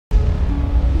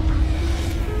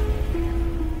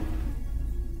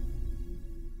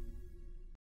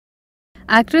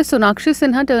Actress Sonakshi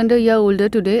Sinha turned a year older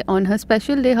today. On her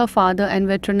special day, her father and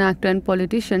veteran actor and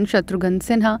politician Shatrughan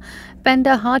Sinha penned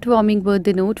a heartwarming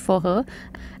birthday note for her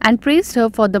and praised her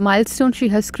for the milestone she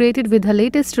has created with her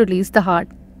latest release, Dahaad.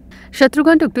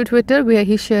 Shatrughan took to Twitter where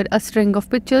he shared a string of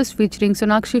pictures featuring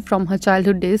Sonakshi from her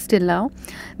childhood days till now.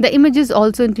 The images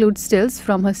also include stills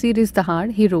from her series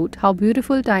Dahaad. He wrote, "How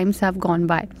beautiful times have gone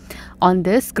by. On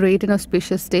this great and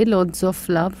auspicious day, loads of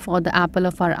love for the apple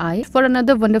of our eye for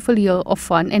another wonderful year of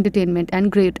fun, entertainment and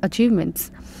great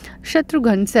achievements."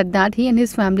 Shatrughan said that he and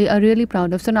his family are really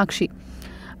proud of Sonakshi.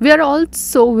 "We are all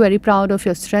so very proud of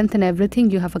your strength and everything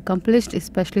you have accomplished,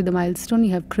 especially the milestone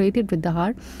you have created with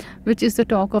Dahaad, which is the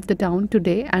talk of the town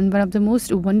today and one of the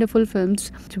most wonderful films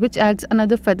which adds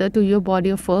another feather to your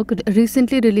body of work,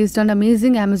 recently released on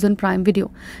amazing Amazon Prime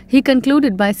Video." He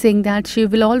concluded by saying that she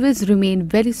will always remain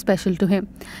very special to him.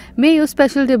 "May your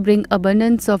special day bring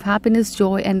abundance of happiness,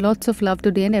 joy and lots of love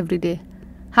today and every day.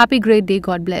 Happy great day,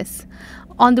 God bless."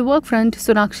 On the work front,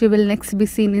 Sonakshi will next be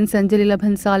seen in Sanjay Leela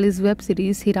Bhansali's web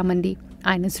series Hira Mandi.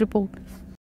 INS report.